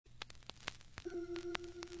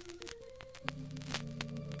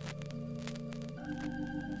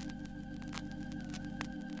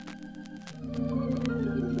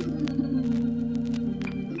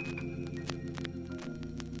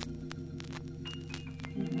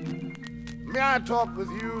May I talk with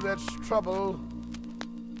you that's troubled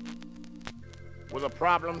with a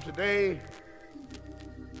problem today?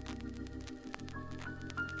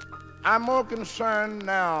 I'm more concerned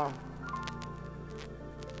now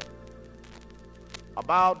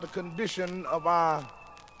about the condition of our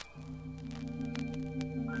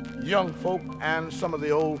young folk and some of the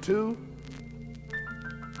old too.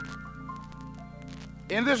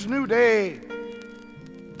 In this new day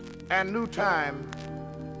and new time,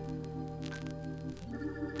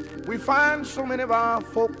 we find so many of our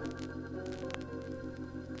folk,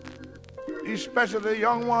 especially the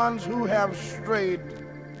young ones who have strayed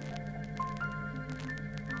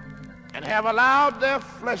and have allowed their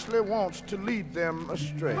fleshly wants to lead them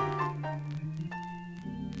astray.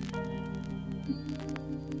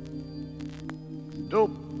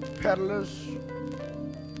 Dope peddlers,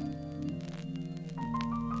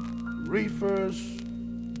 reefers,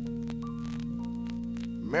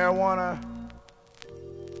 marijuana,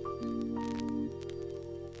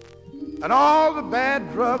 and all the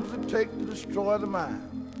bad drugs it takes to destroy the mind.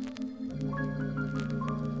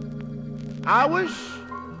 I wish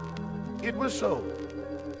it was so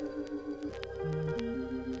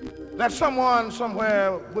that someone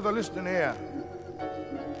somewhere with a listening ear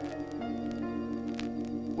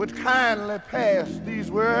would kindly pass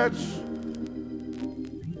these words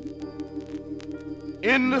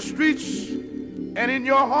in the streets and in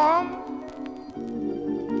your home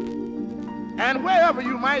and wherever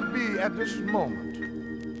you might be at this moment.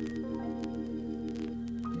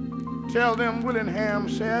 Tell them Willingham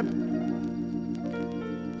said,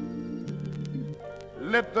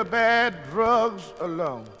 let the bad drugs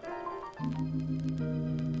alone.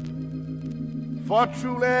 For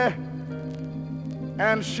truly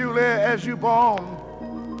and surely as you born,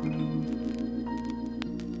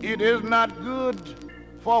 it is not good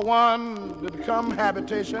for one to become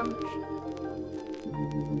habitations.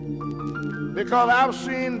 Because I've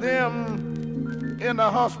seen them in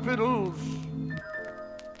the hospitals,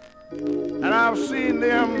 and I've seen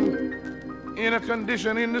them in a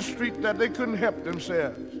condition in the street that they couldn't help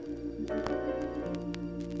themselves.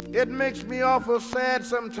 It makes me awful sad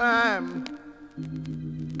sometimes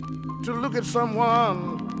to look at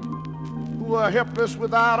someone who are helpless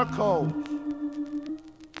without a cause.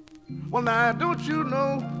 Well, now, don't you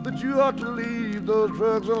know that you ought to leave those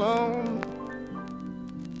drugs alone?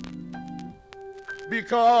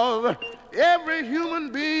 Because every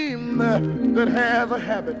human being that has a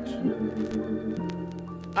habit,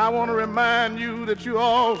 I want to remind you that you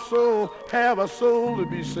also have a soul to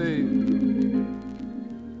be saved.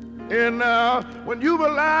 And when you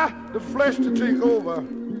allow the flesh to take over,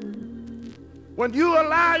 when you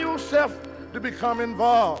allow yourself to become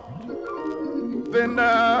involved, then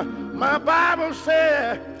my Bible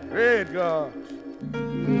says, hey God,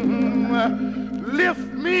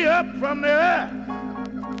 lift me up from the earth,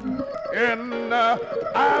 and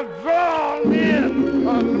I'll draw in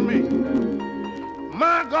unto me.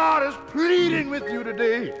 My God is pleading with you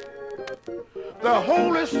today. The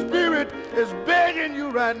Holy Spirit is begging you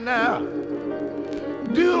right now.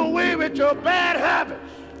 Do away with your bad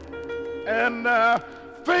habits and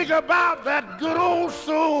think about that good old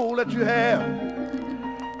soul that you have,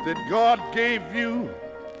 that God gave you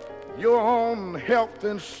your own health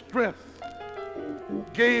and strength,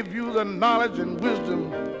 gave you the knowledge and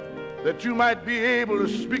wisdom that you might be able to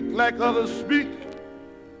speak like others speak.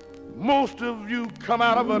 Most of you come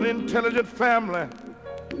out of an intelligent family.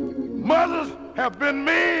 Mothers have been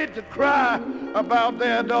made to cry about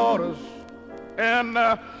their daughters, and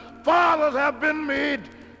fathers have been made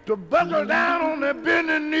to buckle down on their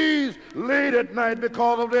bending knees late at night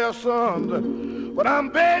because of their sons. But I'm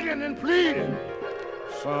begging and pleading,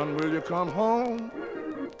 son, will you come home?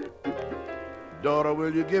 Daughter,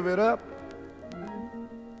 will you give it up?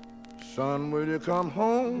 Son, will you come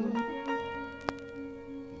home?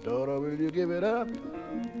 Daughter, will you give it up?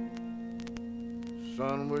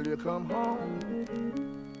 Son, will you come home?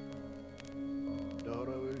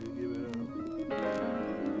 Daughter,